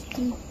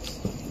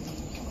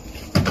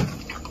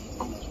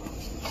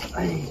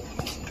哎，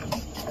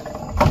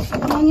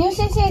老牛，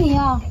谢谢你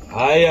哦。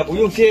哎呀，不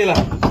用谢了。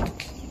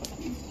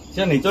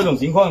像你这种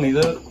情况，你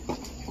都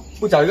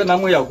不找一个男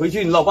朋友回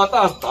去，你老爸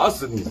打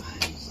死你！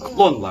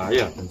乱来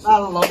呀！那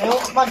老牛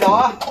慢走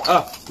啊！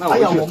那我哎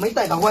呀，我没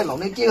戴头盔，老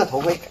牛接个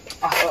头盔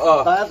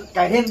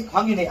改天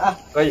还给你啊！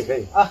可以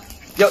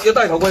要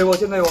戴头盔哦，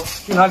现在哦，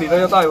去哪里都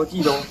要戴哦，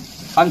记得哦，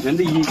安全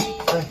第一。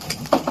对。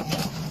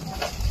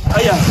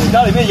哎呀，我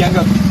家里面养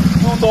个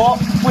猪多，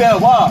不然的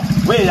话，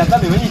我也想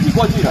跟你们一起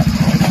过去的。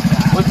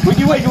我回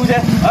去喂猪先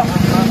啊。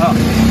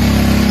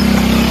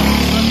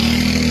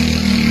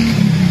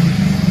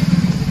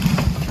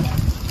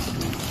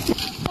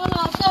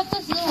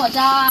我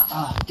家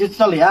就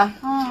这里啊。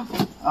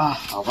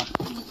好吧。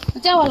我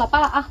叫我老爸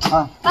了啊。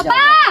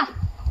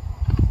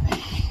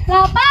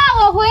老爸，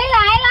我回来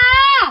啦。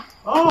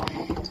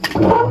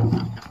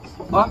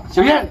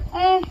小燕。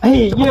哎，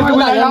岳父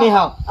大人你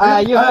好。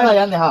岳父大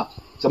人你好。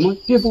怎么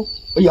岳父？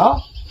哎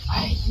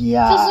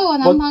呀，这是我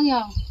男朋友。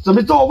准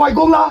备做我外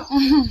公了。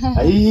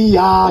哎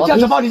呀，叫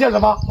什么？你叫什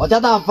么？我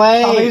叫大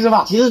飞。大飞是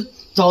吧？其实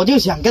早就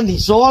想跟你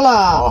说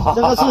了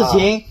这个事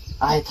情。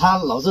哎，他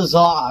老是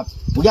说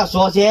不要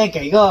说先，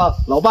给个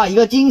老爸一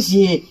个惊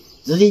喜，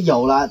直接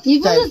有了。你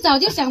不是早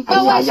就想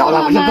到外有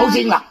了，我就高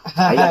兴了。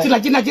哎呀，进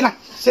来。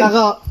那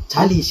个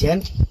彩礼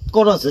钱，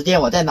过段时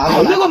间我再拿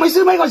过来。那个没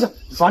事，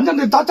反正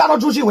他嫁到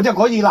出去我就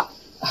可以了，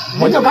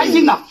我就开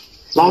心了。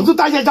老子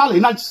待在家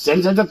里那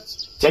闲着1、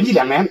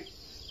2年。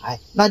哎，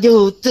那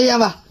就这样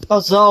吧。到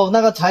时候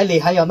那个彩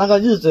礼还有那个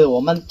日子，我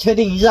们确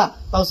定一下。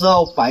到时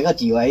候摆个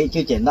几围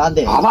就简单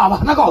点。好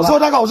吧，那个我说。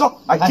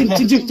哎，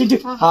进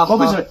去。好，喝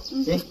杯水。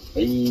行。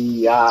哎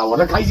呀，我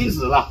都开心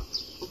死了。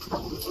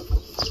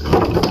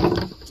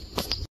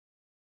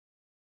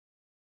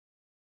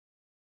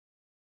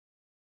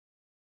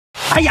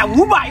哎呀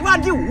，500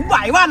万就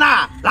500万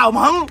啊，老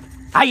彭。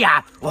哎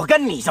呀，我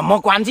跟你什么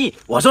关系？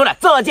我说了，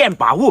这件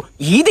宝物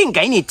一定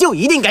给你，就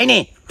一定给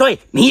你。对，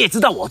你也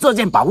知道我这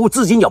件宝物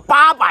至今有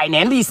800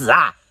年历史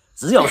啊，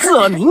只有适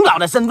合您老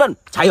的身份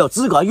才有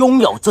资格拥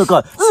有这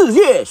个日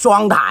月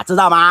双塔，知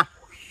道吗？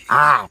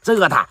这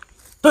个塔，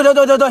对，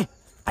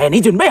哎呀，你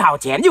准备好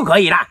钱就可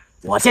以了。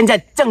我现在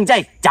正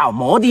在找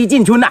摩的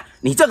进村呢，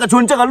你这个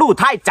村这个路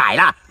太窄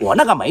了，我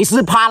那个梅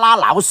斯帕拉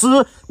劳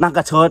斯那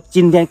个车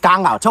今天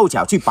刚好凑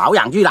巧去保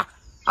养去了。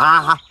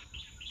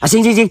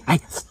行，哎。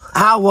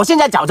我现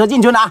在找车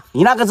进村啊！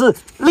你那个是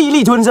丽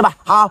丽村是吧？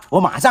好，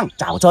我马上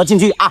找车进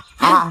去啊！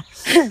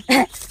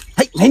嘿，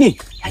美女，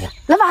哎呀，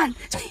老板，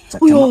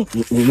哎呦，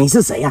你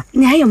是谁呀？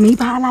你还有梅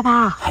帕拉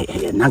吧？哎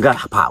呀，那个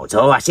跑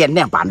车啊，限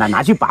量版的，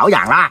拿去保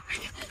养啦。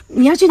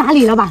你要去哪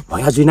里，老板？我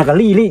要去那个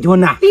丽丽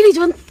村啊！丽丽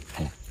村，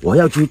我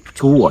要去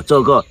出我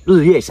这个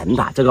日月神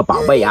塔这个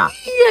宝贝啊！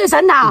日月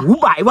神塔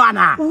500万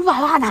啊！500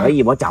万啊！所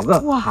以我找个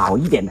好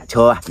一点的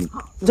车啊！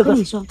我跟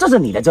你说，这是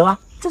你的车啊？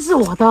这是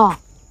我的，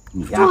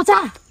你呀？坐这。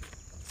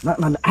那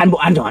安不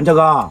安全这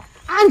个？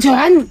安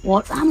全，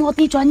我按摩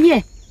的专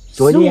业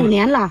，15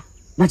年了。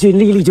那去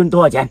丽丽村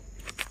多少钱？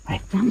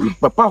哎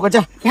，200，报个价。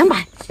200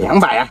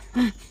啊！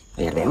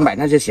哎呀，200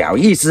那就小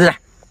意思啊。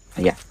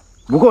哎呀，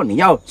不过你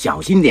要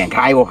小心点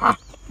开哦啊。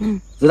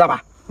知道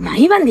吧？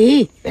没问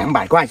题。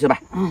200块是吧？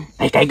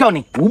哎，给够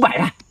你500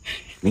了。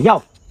你要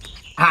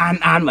安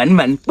安稳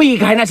稳避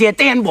开那些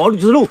颠簸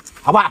之路，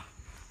好不好？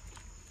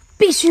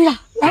必须的。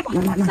来，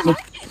那行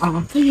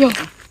啊。哎呦，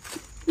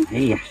哎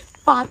呀。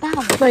发大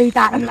飞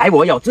大！本来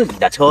我有自己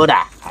的车的，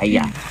哎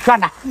呀，算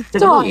了，这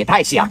个路也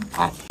太小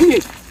啊！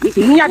你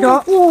停一下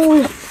车。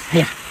哎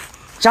呀，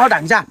稍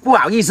等一下，不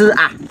好意思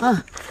啊，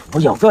我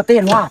有个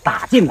电话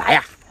打进来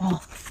啊。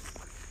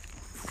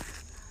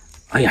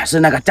哎呀，是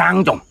那个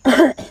张总，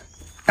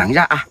等一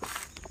下啊。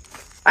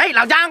哎，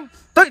老张，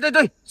对，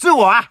是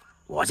我啊，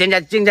我现在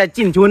正在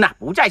进村啊，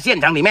不在县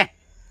城里面。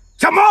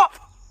什么？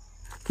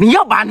你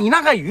要把你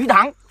那个鱼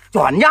塘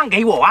转让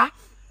给我啊？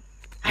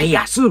哎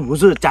呀，是不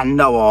是真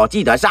的哦？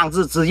记得上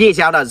次吃夜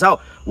宵的时候，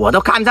我都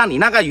看上你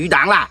那个鱼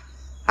塘了。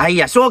哎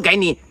呀，说给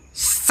你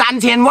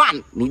3000万，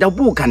你都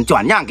不肯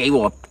转让给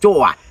我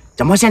做啊？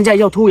怎么现在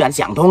又突然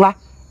想通了？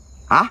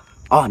啊？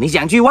哦，你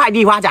想去外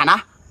地发展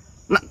啊？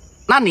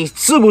那你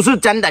是不是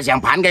真的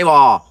想盘给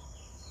我？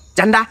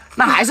真的？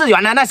那还是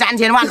原来那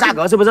3000万价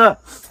格是不是？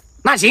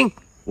那行，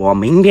我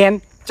明天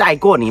再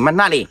过你们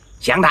那里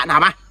详谈好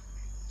吗？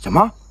什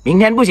么？明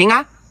天不行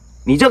啊？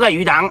你这个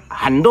鱼塘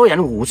很多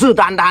人虎视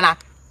眈眈啊，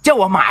叫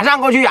我马上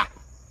过去啊。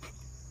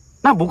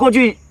那不过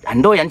去，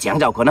很多人抢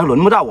走，可能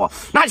轮不到我。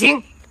那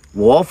行，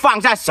我放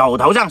下手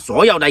头上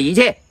所有的一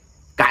切，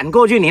赶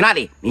过去你那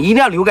里，你一定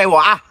要留给我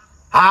啊。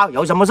好，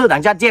有什么事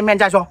等下见面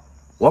再说，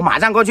我马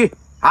上过去。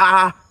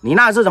你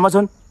那是什么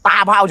村？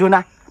大炮村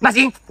啊？那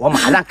行，我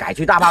马上改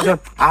去大炮村。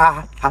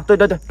好，对，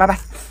拜拜。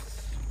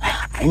哎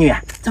呀，美女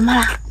啊，怎么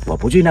了？我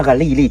不去那个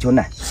丽丽村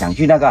了，想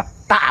去那个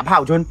大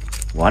炮村。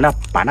我呢，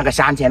把那个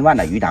3000万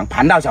的鱼塘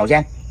盘到手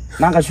先，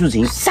那个事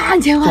情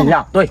3000万重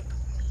要。对，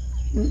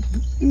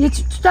你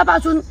去大炮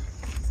村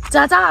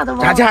加价的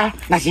吗？加，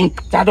那行，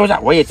加多少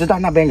我也知道，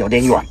那边有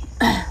点远。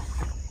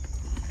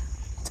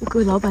这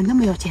个老板那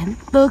么有钱，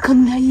多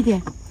坑他一点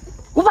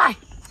，500，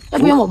要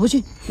不然我不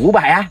去。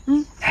500啊？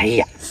哎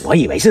呀，我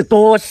以为是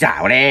多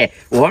少嘞？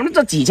我们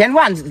这几千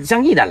万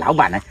生意的老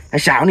板呢，还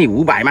少你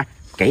500吗？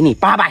给你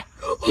800，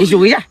你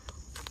数一下，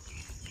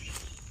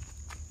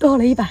多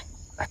了100。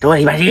多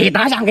了100，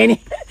打赏给你。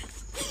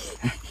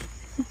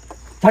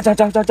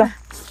走，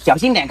小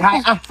心点开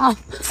啊！好，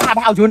大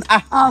炮村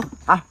啊！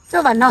好，这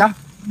稳了。走，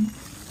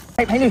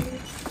哎，美女，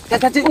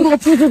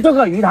就是这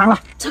个鱼塘了。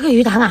这个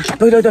鱼塘啊？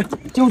对，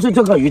就是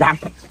这个鱼塘。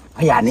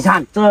哎呀，你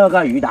看这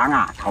个鱼塘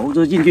啊，投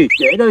资进去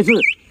绝对是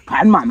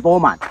盆满钵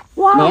满，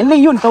年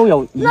利润都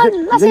有。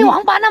那些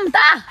王八那么大？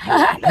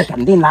那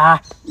肯定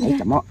啦。哎，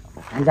怎么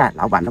我看一下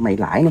老板都没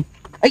来呢？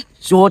哎，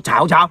说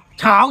曹操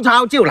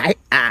就来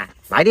啊，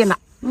来电了。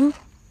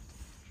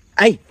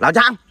哎，老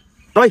张，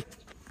对，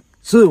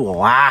是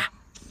我啊。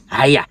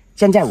哎呀，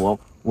现在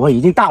我已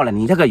经到了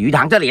你这个鱼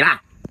塘这里啦。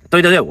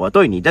对，我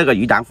对你这个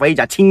鱼塘非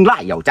常青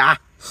睐有加。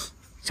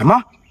什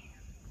么？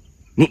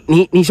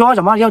你说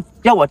什么？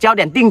要我交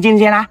点定金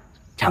先啊？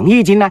诚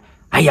意金啊？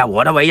哎呀，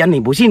我的为人你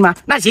不信吗？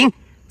那行，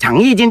诚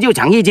意金就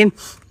诚意金，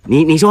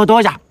你说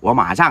多少？我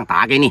马上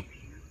打给你。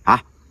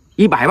啊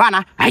，100万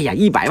啊！哎呀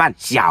，100万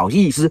小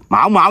意思，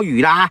毛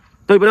雨啦，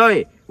对不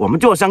对？我们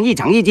做生意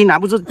诚意金还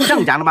不是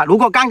正常的吗？如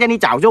果刚才你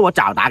早说，我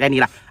早打给你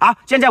了啊！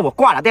现在我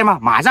挂了电话，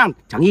马上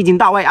诚意金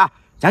到位啊！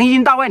诚意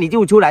金到位，你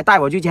就出来带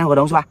我去签合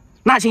同是吧？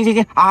那行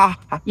啊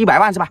，100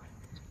万是吧？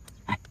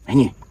哎，美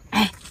女，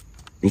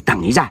你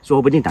等一下，说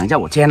不定等一下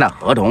我签了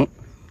合同，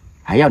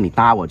还要你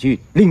搭我去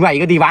另外一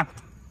个地方，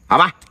好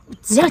吧？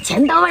只要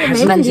钱到位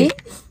没问题。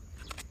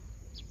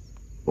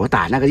我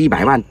打那个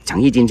100万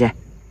诚意金先。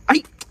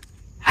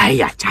哎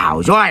呀，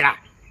草率了，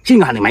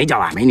幸好你没走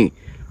啊，美女。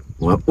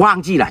我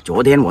忘记了，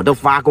昨天我都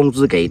发工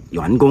资给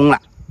员工了，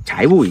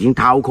财务已经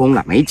掏空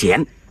了，没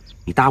钱。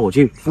你带我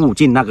去附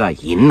近那个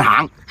银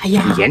行，取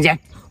钱先。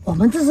我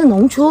们这是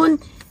农村，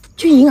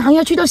去银行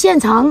要去到县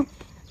城，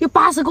要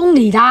80公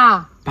里的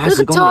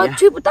，80公里，车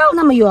去不到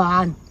那么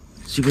远。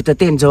是不是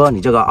电车？你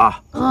这个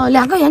啊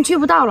？2个人去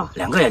不到了。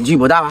2个人去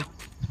不到啊？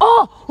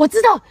哦，我知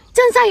道，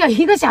镇上有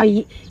一个小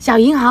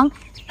银行。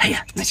哎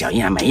呀，那小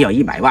银行没有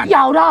100万。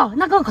有了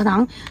那个可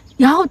能，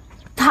然后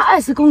差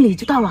20公里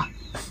就到了。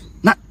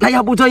那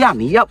要不这样，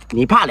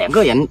你怕2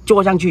个人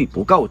坐上去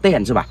不够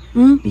电是吧？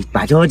你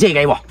把车借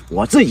给我，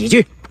我自己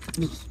去。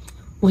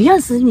我认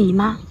识你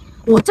吗？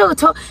我这个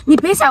车，你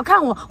别小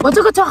看我，我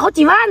这个车好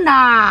几万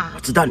呐。我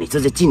知道你这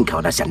是进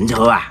口的神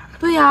车啊。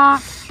对呀。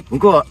不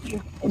过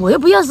我又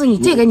不认识你，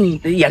借给你。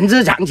人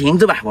之常情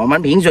是吧？我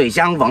们萍水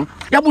相逢，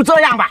要不这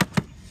样吧，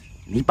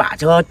你把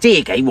车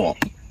借给我，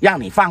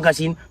让你放个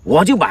心，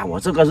我就把我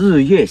这个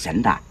日月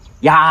神塔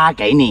押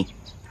给你。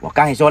我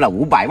刚才说了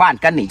500万，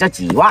跟你这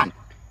几万。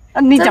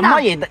你怎么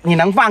也你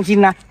能放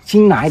心呢？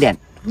轻拿一点。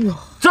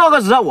这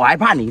个时候我还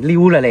怕你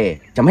溜了嘞，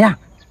怎么样？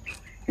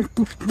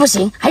不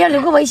行，还要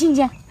留个微信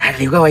先。还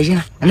留个微信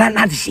啊？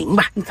那就行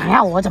吧。你想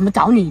要我怎么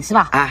找你是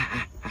吧？啊！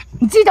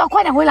你记得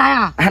快点回来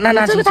啊！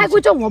那这个太贵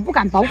重，我不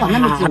敢保管那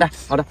么久。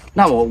好的，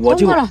那我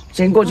就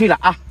先过去了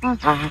啊。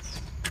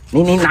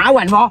你拿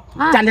稳哦，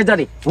站在这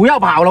里不要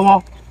跑了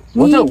哦。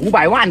我这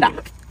500万的，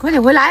快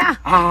点回来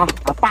啊！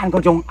半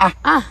个钟啊！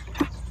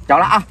走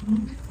了啊！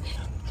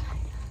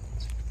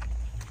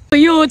哎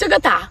呦，这个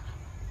塔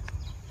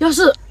要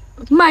是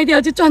卖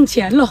掉就赚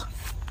钱了。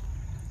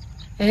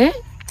哎，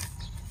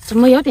怎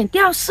么有点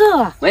掉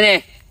色啊？美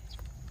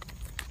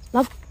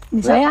女，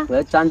你谁呀？不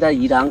要站在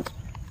鱼塘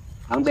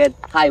旁边，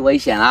太危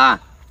险了。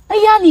哎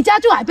呀，你家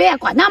住海边啊，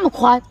管那么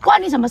宽，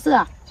关你什么事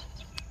啊？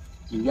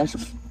你要是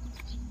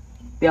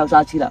掉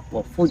下去了，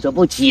我负责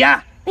不起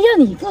啊。哎呀，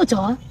你负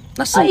责？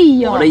那是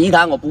我的鱼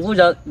塘，我不负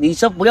责，你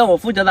是不用我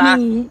负责的啊。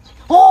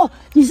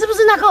你是不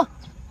是那个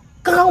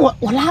刚刚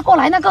我拉过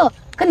来那个？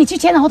跟你去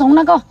签合同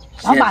那个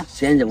老板，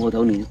签合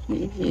同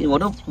我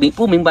都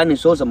不明白你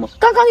说什么。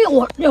刚刚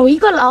有一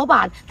个老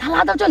板，他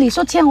拉到这里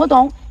说签合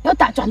同，要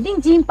打转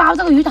定金包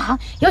这个鱼塘，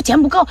要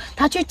钱不够，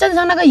他去镇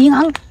上那个银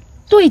行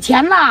兑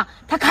钱啦，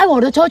他开我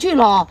的车去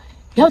了，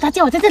然后他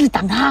叫我在这里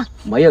等他。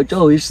没有这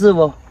回事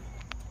哦，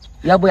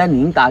要不然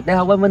您打电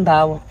话问问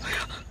他哦。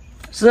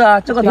是啊，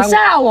这个你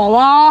吓我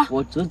哦！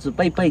我祖祖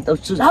辈辈都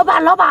是。老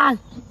板，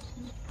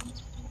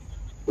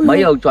没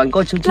有转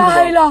过出去的。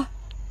来了。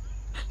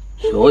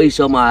所以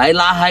说嘛，还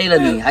拉黑了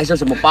你，还说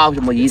什么包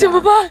什么鱼？怎么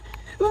办？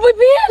被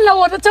骗了，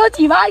我的车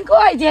几万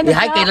块钱。你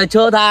还给了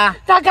车他？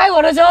他开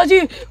我的车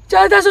去，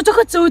他说这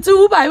个值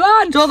500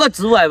万，这个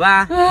值500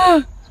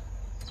万。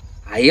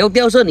还要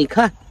掉色？你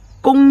看，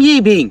工艺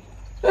品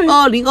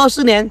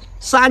，2024年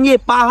3月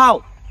8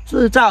号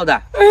制造的。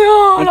哎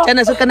呀，你真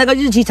的是跟那个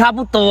日期差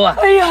不多啊！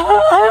哎呀，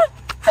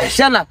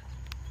算了，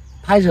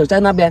拍手在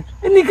那边。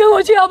你跟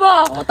我去好不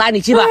好？我带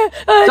你去吧，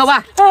走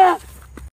吧。